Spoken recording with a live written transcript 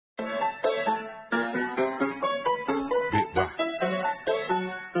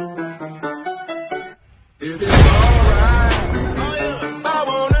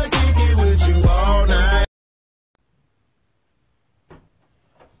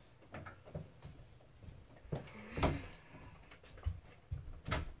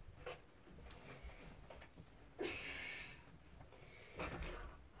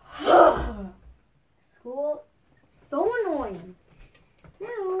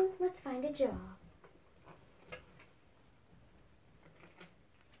let's find a job.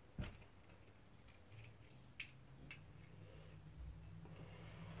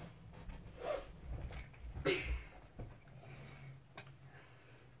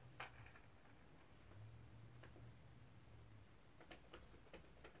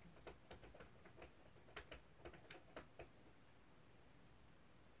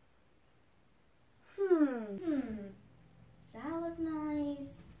 Does that look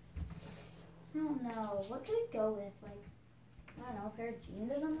nice? I don't know. What could it go with? Like, I don't know, a pair of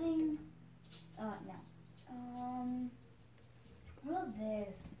jeans or something? No. What about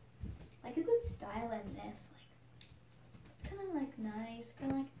this? Like a good style in this. Like, it's kind of like nice.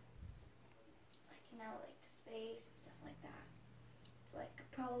 Kind of like, you know, like the space and stuff like that. It's like,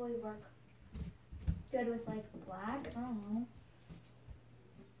 could probably work good with like black. I don't know.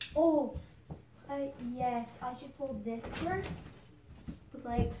 Oh! Yes, I should pull this purse with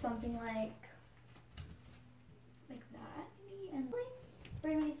like something like that maybe, and like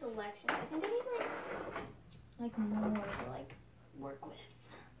very many selections. I think I need like more to like work with.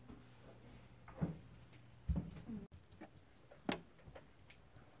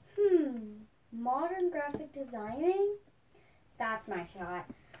 Modern graphic designing? That's my shot.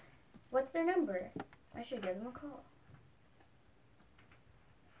 What's their number? I should give them a call.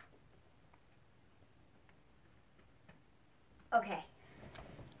 Okay.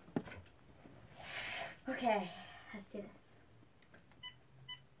 Okay, let's do this.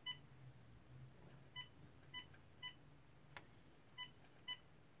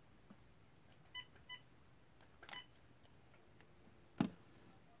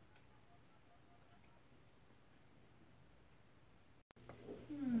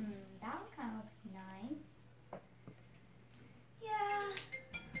 That one kind of looks nice. Yeah.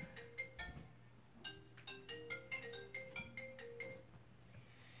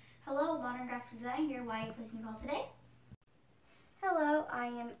 Hello, Modern Graphic Design here. Why are you placing a call today? Hello, I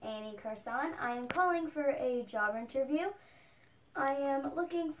am Annie Carsone. I am calling for a job interview. I am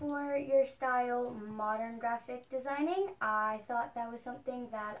looking for your style, modern graphic designing. I thought that was something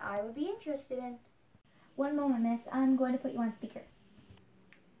that I would be interested in. One moment, miss. I'm going to put you on speaker.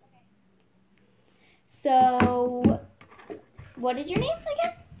 So, what is your name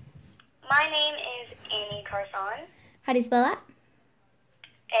again? My name is Annie Carsone. How do you spell that?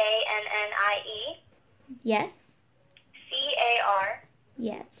 A-N-N-I-E. Yes. C-A-R.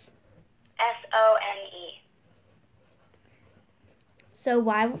 Yes. S-O-N-E. So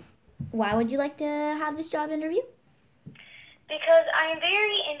why would you like to have this job interview? Because I'm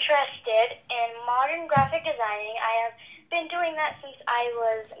very interested in modern graphic designing. I have been doing that since I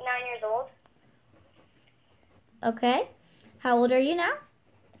was 9 years old. Okay. How old are you now?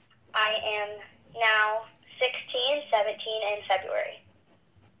 I am now 16, 17 in February.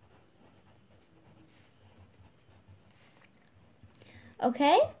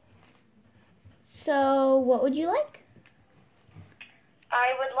 Okay. So what would you like?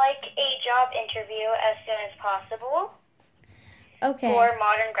 I would like a job interview as soon as possible. Okay. For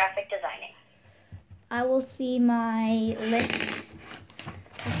modern graphic designing. I will see my list.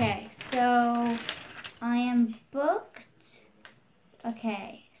 Okay, so I am booked.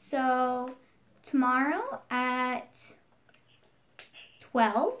 Okay, so tomorrow at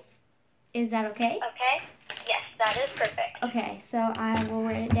 12. Is that okay? Okay. Yes, that is perfect. Okay, so I will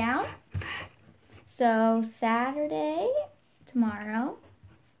write it down. So Saturday, tomorrow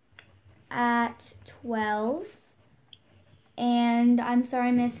at 12. And I'm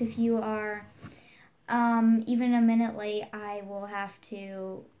sorry, miss, if you are even a minute late, I will have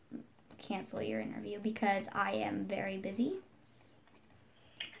to cancel your interview because I am very busy.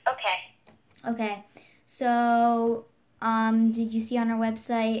 Okay. Okay. So, did you see on our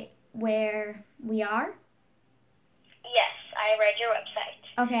website where we are? Yes, I read your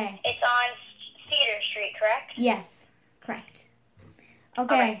website. Okay. It's on Cedar Street, correct? Yes, correct.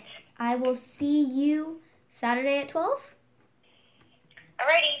 Okay. Right. I will see you Saturday at 12.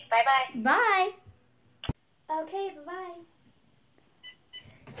 Alrighty, bye-bye. Bye. Okay, bye-bye.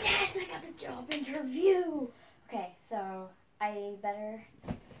 Yes, I got the job interview. Okay, so I better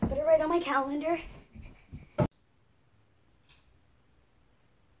put it right on my calendar.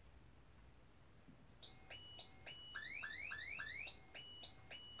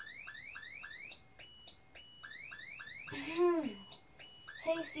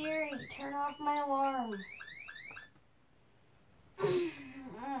 Hey Siri, turn off my alarm.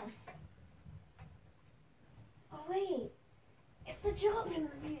 Oh wait, it's the job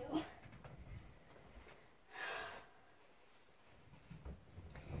interview.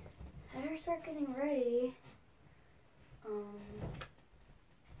 I better start getting ready.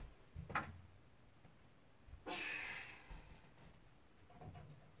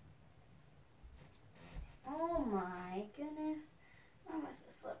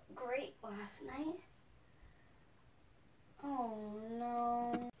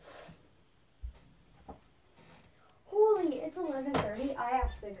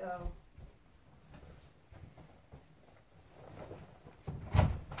 go.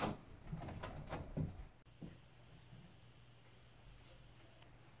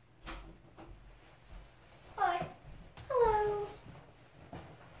 Hi. Hello.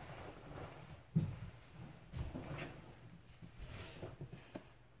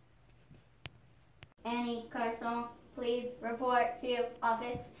 Annie, carsone, please report to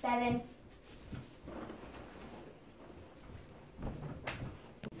office 7.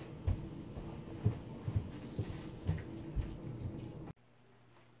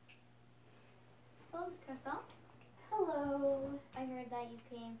 Hello, Miss Carsone. Hello. I heard that you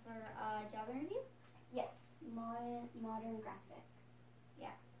came for a job interview. Yes, modern graphic.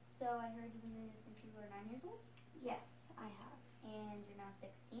 So I heard you knew this since you were 9 years old, Yes, I have. and you're now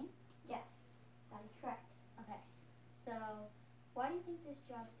 16. Yes, that is correct. Okay. So why do you think this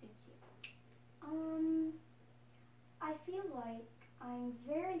job suits you? I feel like I'm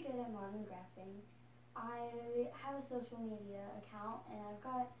very good at modern graphing. I have a social media account and I've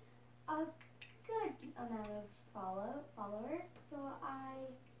got a good amount of followers, so I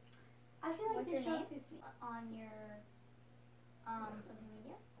feel like What's this your job name? suits me. On your social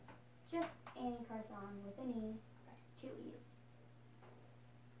media? Just Annie Carsone with an E, 2 E's.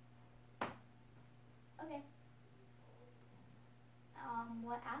 Okay.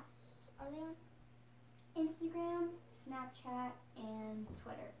 What apps are they on? Instagram, Snapchat, and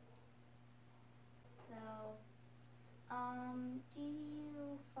Twitter. So,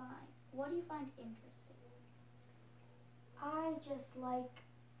 what do you find interesting? I just like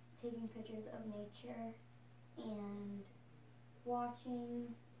taking pictures of nature and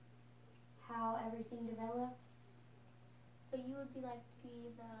watching how everything develops. So you would be like to be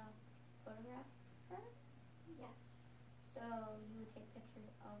the photographer? Yes. So you would take pictures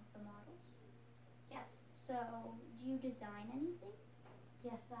of the models? Yes. So do you design anything?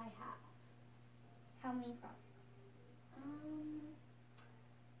 Yes, I have. How many projects?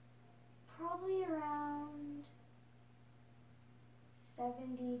 Probably around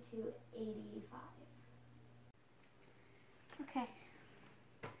 70 to 85. Okay.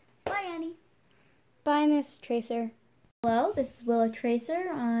 Bye, Annie. Bye, Miss Tracer. Hello, this is Willow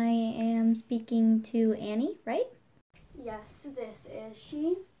Tracer. I am speaking to Annie, right? Yes, this is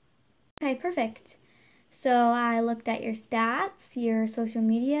she. Okay, perfect. So I looked at your stats, your social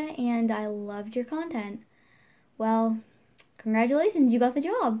media, and I loved your content. Well, congratulations, you got the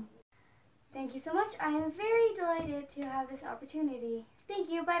job. Thank you so much. I am very delighted to have this opportunity. Thank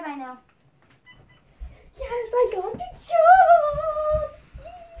you. Bye-bye now. Yes, I got the job!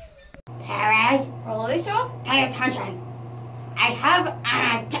 Perry, relisha, pay attention. I have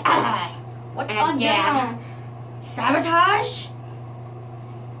an idea. Sabotage?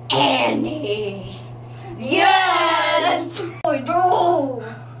 Annie. Yes! I do.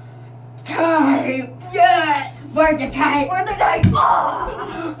 Tape. Yes! Where's the tape? Where's the tape?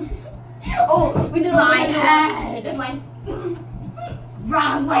 Oh, we did my head. This way.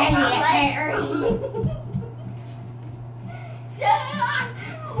 Wrong way, Harry. Yeah.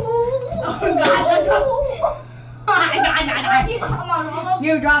 Oh gosh,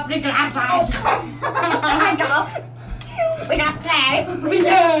 you dropped the glasses. We got play.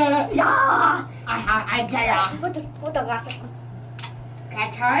 Yeah. I have idea. Put the glasses on. Okay,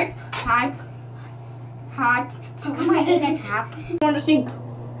 type. Come on, get the tap. Want to sink?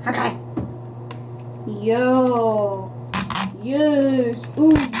 Okay. Yo. Yes.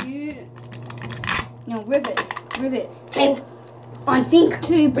 Ooh, yeah. Now rip it. Tape on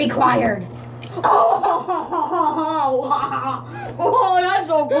sink required. Oh, that's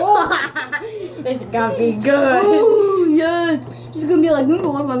so cool. This is gonna be good. Oh, yes. Just gonna be like,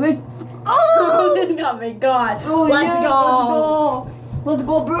 what my face? Oh, this is gonna be good. Oh, Let's yes, go. Let's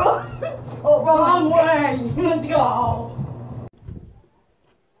go, bro. Oh, wrong way. Let's go.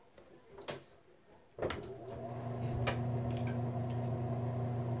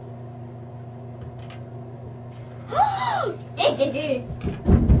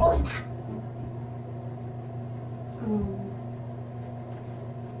 Oh, snap.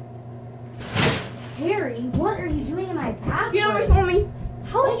 Harry, what are you doing in my bathroom? You never saw me.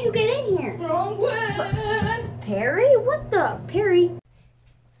 How did you get in here? Wrong way. Perry? What the? Perry?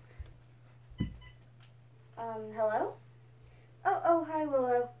 Hello? Oh, hi,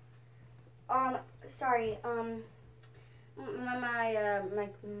 Willow. Sorry,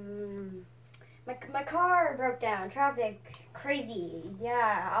 my car broke down. Traffic, crazy.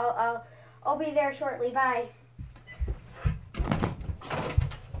 Yeah, I'll be there shortly. Bye.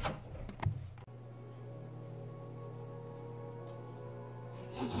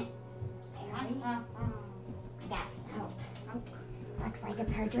 I got soap. Looks like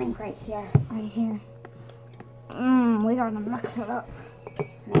it's her drink right here. Right here. We gotta mix it up.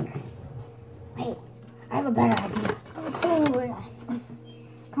 Mix. Wait, I have a better idea.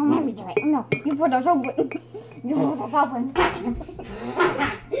 Come on. Let me do it. No, you put us open. You put us open.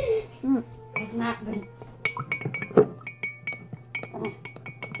 It's not good.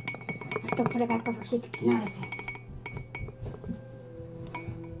 Let's go put it back before she notices.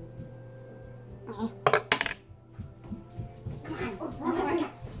 Come on.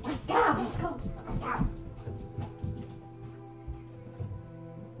 Let's go.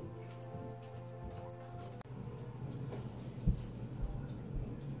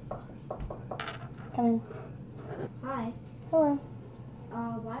 Come in. Hi. Hello.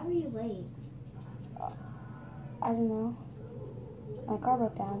 Why were you late? I don't know. My car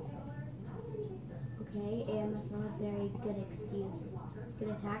broke down. Okay, and that's not a very good excuse. Get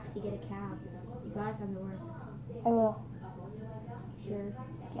a taxi, get a cab. You gotta come to work. I will. Sure.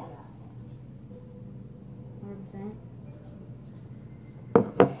 Yes. 100%.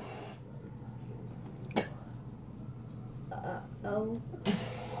 Oh.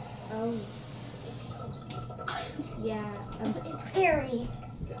 Yeah, It's Harry.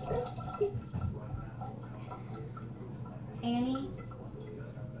 Annie?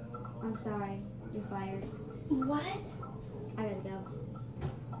 I'm sorry. You're fired. What? I gotta go.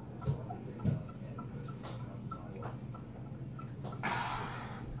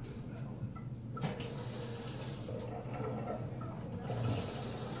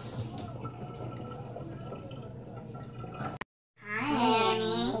 Hi,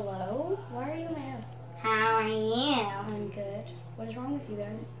 Annie. Hello? Why are you in my house? How are you? I'm good. What is wrong with you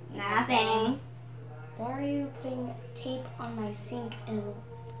guys? Nothing. Why are you putting tape on my sink and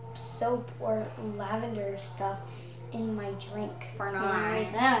soap or lavender stuff in my drink? For no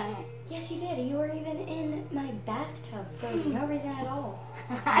reason. Yes, you did. You were even in my bathtub for no reason at all.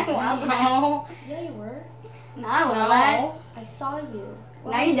 I wasn't. Yeah, you were. No, I wasn't. I saw you.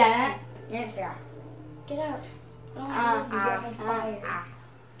 No, you didn't. You didn't see her. Get out. I don't want you to get me fired.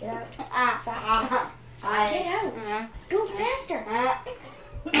 Get out. Faster. Get out. Go faster.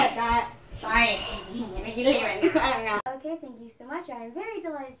 Sorry. You leave it now. Okay, thank you so much. I am very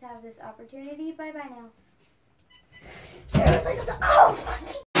delighted to have this opportunity. Bye-bye now. Oh,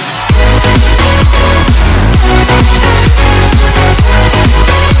 fucking